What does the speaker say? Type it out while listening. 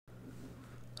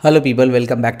Hello people,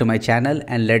 welcome back to my channel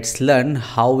and let's learn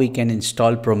how we can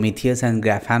install Prometheus and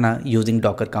Grafana using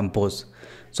Docker Compose.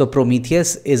 So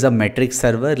Prometheus is a metric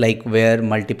server like where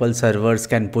multiple servers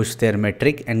can push their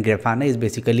metric, and Grafana is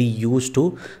basically used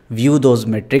to view those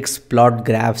metrics, plot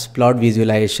graphs, plot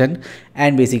visualization,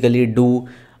 and basically do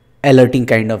alerting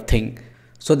kind of thing.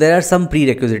 So there are some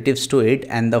prerequisites to it,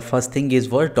 and the first thing is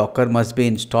what Docker must be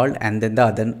installed, and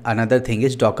then another thing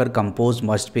is Docker Compose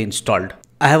must be installed.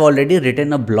 I have already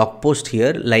written a blog post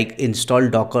here like install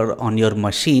Docker on your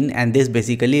machine, and this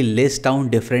basically lists down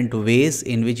different ways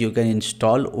in which you can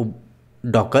install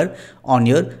Docker on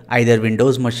your either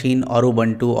Windows machine or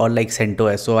Ubuntu or like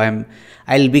CentOS. So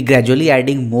I'll be gradually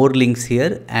adding more links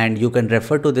here, and you can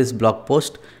refer to this blog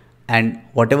post, and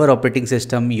whatever operating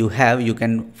system you have, you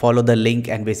can follow the link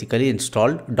and basically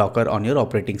install Docker on your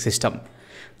operating system.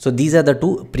 So these are the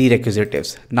two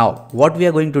prerequisites. Now what we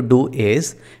are going to do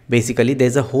is basically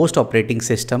there's a host operating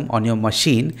system on your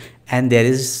machine and there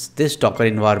is this Docker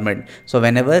environment. So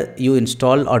whenever you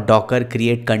install a Docker,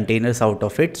 create containers out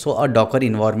of it, so a Docker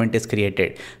environment is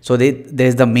created. So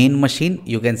there's the main machine,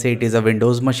 you can say it is a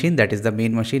Windows machine, that is the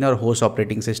main machine or host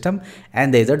operating system,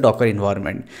 and there is a Docker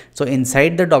environment. So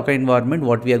inside the Docker environment,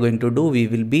 what we are going to do, we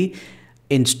will be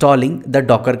installing the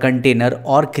Docker container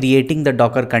or creating the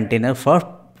Docker container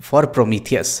for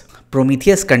Prometheus.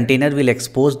 Prometheus container will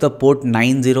expose the port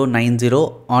 9090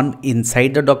 on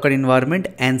inside the Docker environment,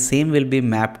 and same will be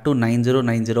mapped to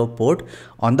 9090 port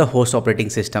on the host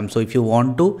operating system. So if you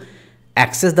want to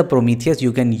access the Prometheus,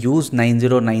 you can use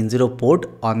 9090 port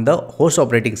on the host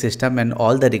operating system, and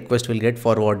all the requests will get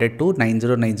forwarded to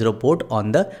 9090 port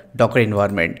on the Docker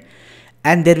environment.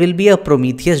 And there will be a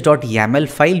prometheus.yaml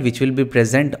file which will be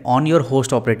present on your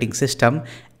host operating system,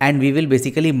 and we will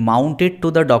basically mount it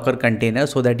to the Docker container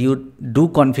so that you do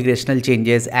configurational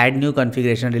changes, add new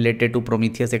configuration related to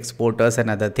Prometheus exporters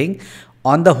and other thing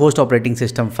on the host operating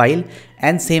system file,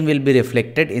 and same will be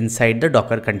reflected inside the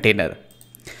Docker container.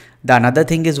 The another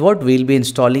thing is what we'll be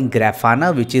installing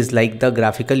Grafana, which is like the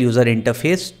graphical user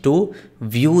interface to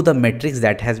view the metrics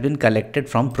that has been collected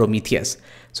from Prometheus.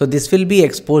 So this will be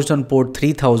exposed on port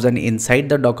 3000 inside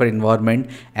the Docker environment,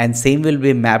 and same will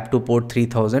be mapped to port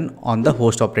 3000 on the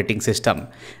host operating system.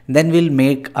 Then we'll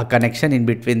make a connection in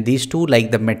between these two,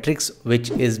 like the metrics which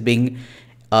is being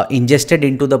ingested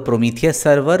into the Prometheus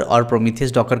server or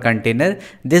Prometheus Docker container.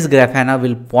 This Grafana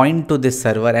will point to this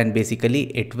server, and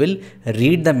basically it will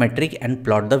read the metric and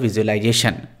plot the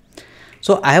visualization.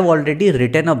 So I have already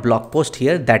written a blog post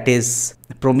here, that is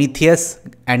Prometheus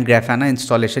and Grafana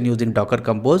installation using Docker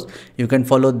Compose. You can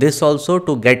follow this also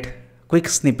to get quick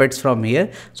snippets from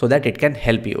here so that it can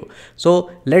help you.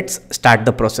 So let's start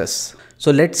the process. So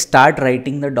let's start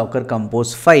writing the Docker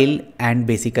Compose file and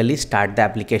basically start the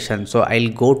application. So I'll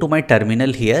go to my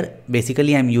terminal here.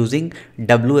 Basically I'm using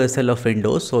WSL of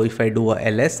Windows. So if I do a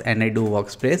ls and I do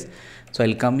workspace, so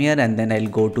I'll come here and then I'll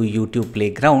go to YouTube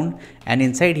Playground, and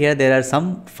inside here there are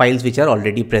some files which are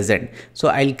already present. So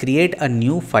I'll create a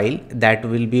new file that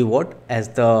will be what, as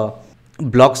the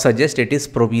blog suggests, it is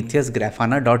Prometheus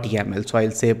Grafana.yaml. So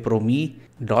I'll say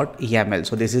prome.yaml.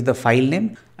 So this is the file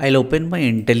name. I'll open my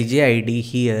IntelliJ IDE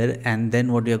here, and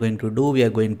then what we are going to do, we are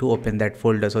going to open that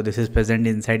folder. So this is present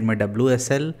inside my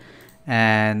WSL,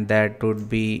 and that would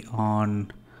be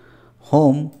on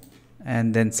home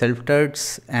and then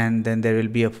self-turts, and then there will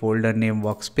be a folder named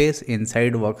workspace.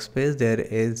 Inside workspace there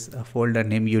is a folder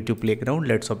named YouTube Playground.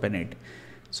 Let's open it.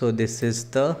 So this is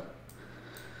the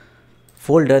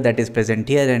folder that is present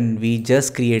here, and we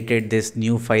just created this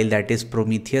new file that is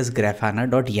Prometheus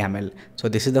Grafana.yaml. So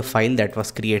this is the file that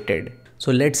was created.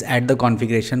 So let's add the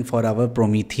configuration for our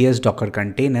Prometheus Docker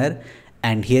container,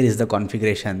 and here is the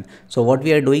configuration. So what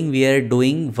we are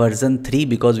doing version 3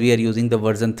 because we are using the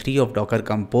version 3 of Docker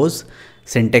Compose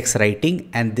syntax writing,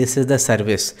 and this is the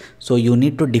service. So you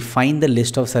need to define the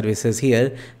list of services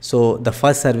here. So the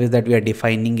first service that we are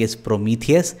defining is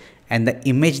Prometheus, and the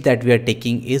image that we are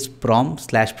taking is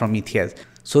prom/Prometheus.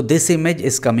 So this image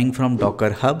is coming from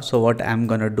Docker Hub. So what I'm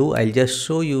gonna do, I'll just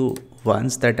show you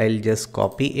once that I'll just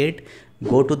copy it,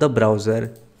 go to the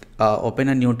browser, open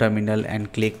a new terminal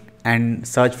and click and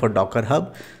search for Docker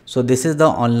Hub. So this is the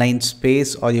online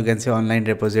space, or you can say online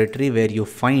repository, where you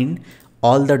find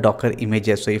all the Docker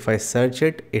images. So if I search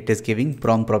it, it is giving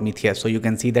Prometheus. So you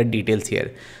can see the details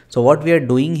here. So what we are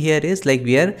doing here is like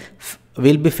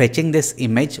we'll be fetching this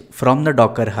image from the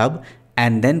Docker Hub,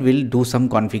 and then we'll do some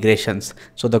configurations.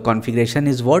 So the configuration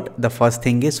is what? The first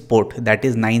thing is port, that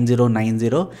is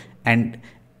 9090, and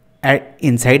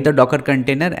inside the Docker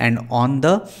container and on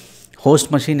the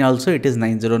Host machine also it is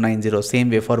 9090.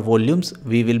 Same way for volumes,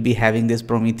 we will be having this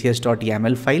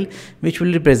prometheus.yaml file which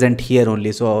will be present here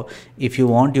only. So if you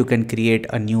want, you can create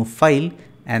a new file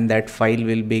and that file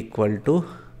will be equal to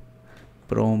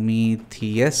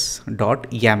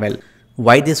prometheus.yaml.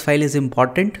 Why this file is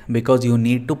important? Because you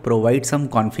need to provide some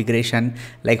configuration,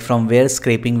 like from where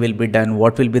scraping will be done,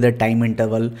 what will be the time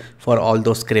interval for all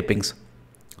those scrapings.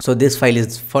 So this file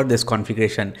is for this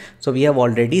configuration. So we have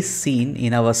already seen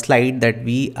in our slide that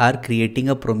we are creating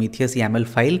a Prometheus YAML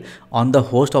file on the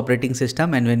host operating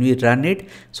system, and when we run it,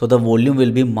 so the volume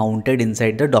will be mounted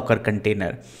inside the Docker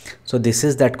container. So this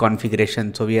is that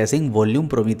configuration. So we are saying volume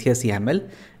Prometheus YAML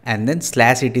and then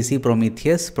 /etc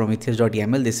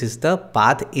prometheus.yaml. This is the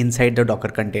path inside the Docker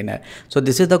container. So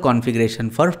this is the configuration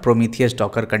for Prometheus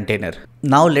Docker container.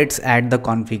 Now let's add the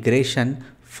configuration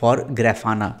for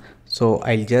Grafana. So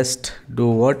I'll just do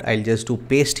what? I'll just do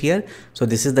paste here. So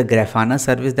this is the Grafana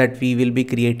service that we will be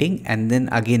creating, and then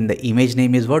again the image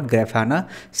name is what?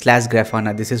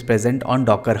 Grafana/Grafana. This is present on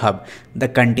Docker Hub. The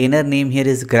container name here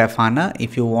is Grafana.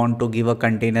 If you want to give a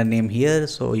container name here,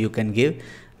 so you can give,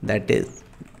 that is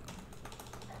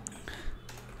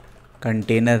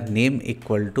container name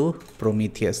equal to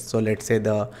Prometheus. So let's say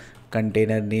the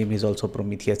container name is also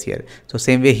Prometheus here. So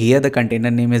same way here the container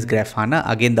name is Grafana.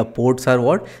 Again the ports are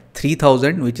what?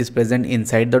 3000, which is present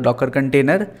inside the Docker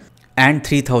container, and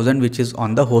 3000 which is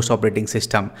on the host operating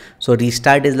system. So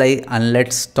restart is like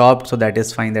unlet stop, so that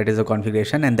is fine, that is a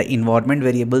configuration. And the environment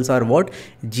variables are what?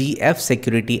 gf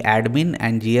security admin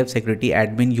and gf security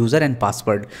admin user and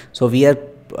password. So we are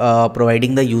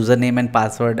providing the username and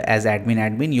password as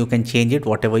admin. You can change it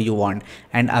whatever you want.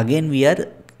 And again we are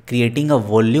creating a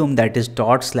volume that is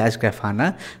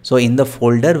 ./Grafana. So in the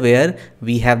folder where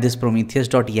we have this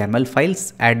prometheus.yaml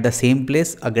files, at the same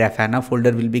place a Grafana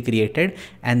folder will be created,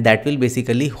 and that will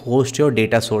basically host your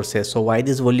data sources. So why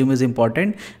this volume is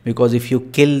important? Because if you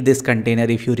kill this container,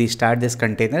 if you restart this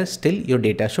container, still your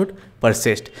data should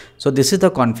persist. So this is the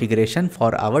configuration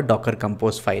for our Docker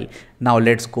Compose file. Now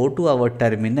let's go to our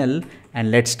terminal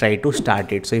and let's try to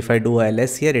start it. So if I do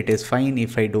ls here, it is fine.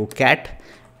 If I do cat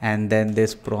and then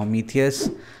this Prometheus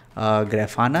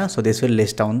Grafana, so this will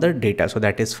list down the data, so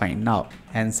that is fine. Now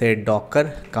and say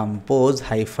docker compose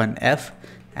 -f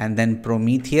and then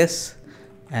Prometheus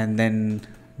and then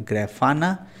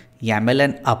Grafana YAML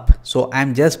and up. So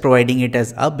I'm just providing it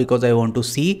as up because I want to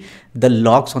see the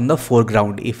logs on the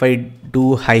foreground. If I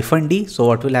do -d, so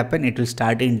what will happen? It will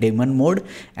start in daemon mode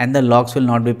and the logs will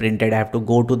not be printed. I have to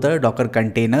go to the Docker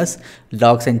containers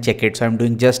logs and check it. So I'm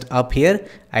doing just up here.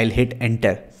 I'll hit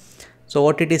enter. So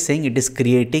what it is saying, it is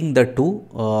creating the two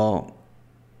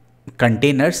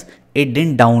containers. It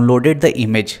didn't downloaded the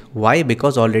image. Why?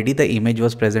 Because already the image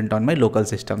was present on my local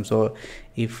system. So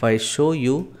if I show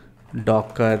you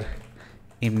Docker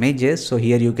images, so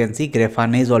here you can see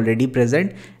Grafana is already present,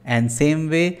 and same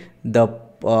way the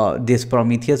this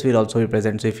Prometheus will also be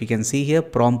present. So if you can see here,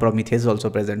 Prometheus is also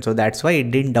present. So that's why it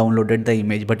didn't downloaded the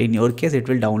image, but in your case it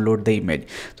will download the image.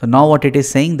 So now what it is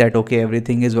saying that okay,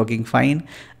 everything is working fine.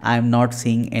 I'm not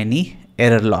seeing any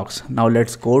error logs. Now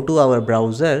let's go to our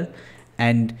browser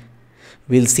and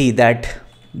we'll see that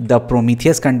the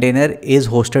Prometheus container is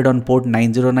hosted on port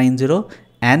 9090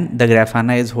 and the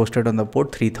Grafana is hosted on the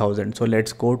port 3000. So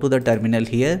let's go to the terminal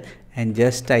here and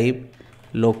just type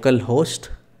localhost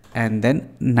and then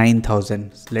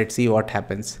 9000. Let's see what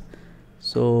happens.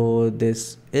 So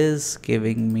this is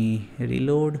giving me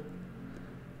reload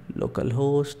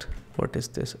localhost. What is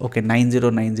this? Okay,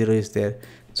 9090 is there.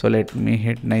 So let me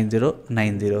hit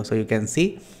 9090. So you can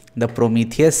see the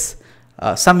Prometheus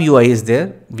some UI is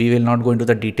there. We will not go into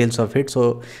the details of it.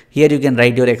 So here you can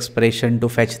write your expression to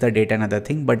fetch the data and other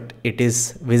thing, but it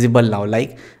is visible now,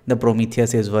 like the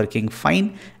Prometheus is working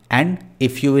fine. And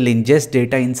if you will ingest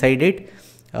data inside it,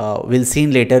 we'll see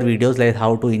in later videos like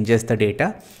how to ingest the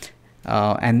data.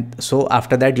 And so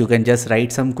after that you can just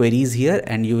write some queries here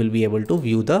and you will be able to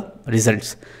view the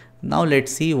results. Now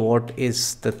let's see what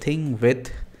is the thing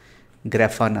with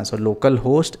Grafana. So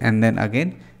localhost and then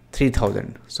again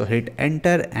 3000. So hit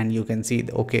enter and you can see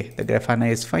okay, the Grafana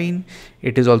is fine.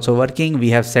 It is also working. We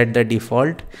have set the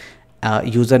default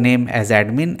username as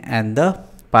admin and the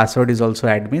password is also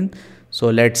admin. So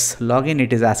let's log in.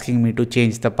 It is asking me to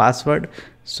change the password,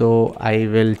 so I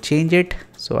will change it.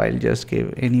 So I'll just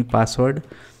give any password.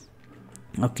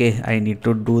 Okay, I need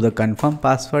to do the confirm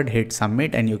password, hit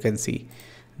submit, and you can see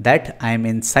that I am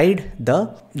inside the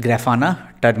Grafana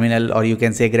terminal, or you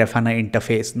can say Grafana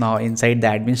interface. Now inside the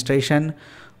administration,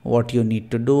 what you need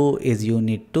to do is you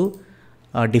need to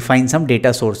define some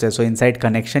data sources. So inside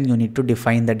connection, you need to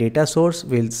define the data source.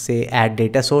 We'll say add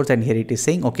data source, and here it is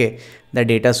saying, okay, the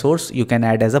data source you can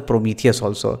add as a Prometheus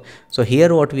also. So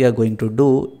here what we are going to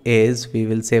do is we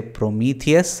will say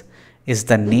Prometheus is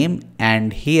the name,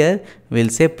 and here we'll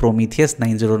say Prometheus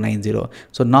 9090.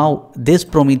 So now this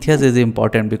Prometheus is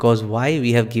important because why?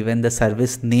 We have given the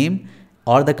service name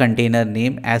or the container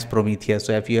name as Prometheus.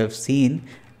 So if you have seen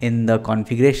in the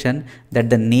configuration that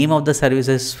the name of the service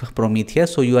is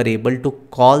Prometheus, so you are able to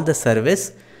call the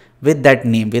service with that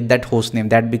name, with that host name.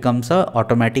 That becomes a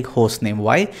automatic host name.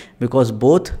 Why? Because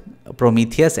both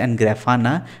Prometheus and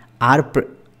Grafana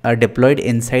are deployed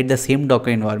inside the same Docker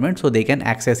environment, so they can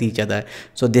access each other.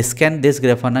 So this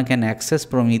Grafana can access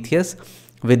Prometheus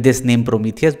with this name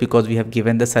Prometheus because we have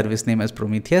given the service name as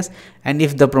Prometheus, and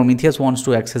if the Prometheus wants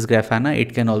to access Grafana,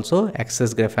 it can also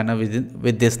access Grafana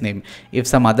with this name. If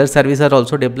some other services are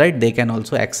also deployed, they can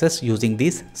also access using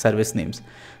these service names.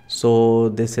 So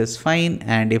this is fine,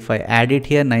 and if I add it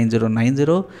here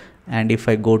 9090, and if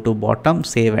I go to bottom,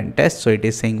 save and test, so it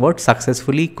is saying what?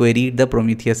 Successfully queried the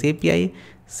Prometheus API,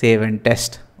 save and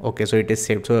test. Okay, so it is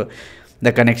saved. So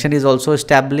the connection is also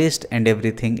established and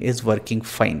everything is working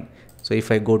fine. So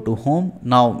if I go to home,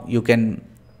 now you can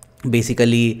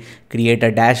basically create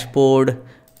a dashboard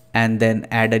and then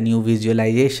add a new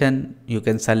visualization. You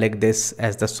can select this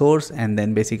as the source, and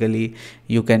then basically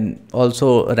you can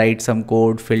also write some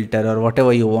code, filter, or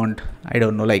whatever you want. I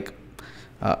don't know, like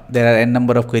there are a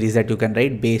number of queries that you can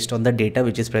write based on the data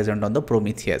which is present on the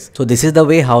Prometheus. So this is the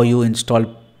way how you install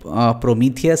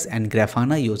Prometheus and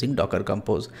Grafana using Docker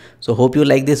Compose. So hope you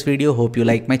like this video, hope you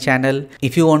like my channel.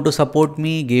 If you want to support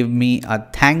me, give me a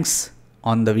thanks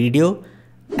on the video,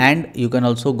 and you can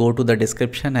also go to the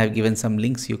description. I have given some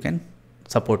links, you can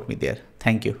support me there.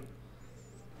 Thank you.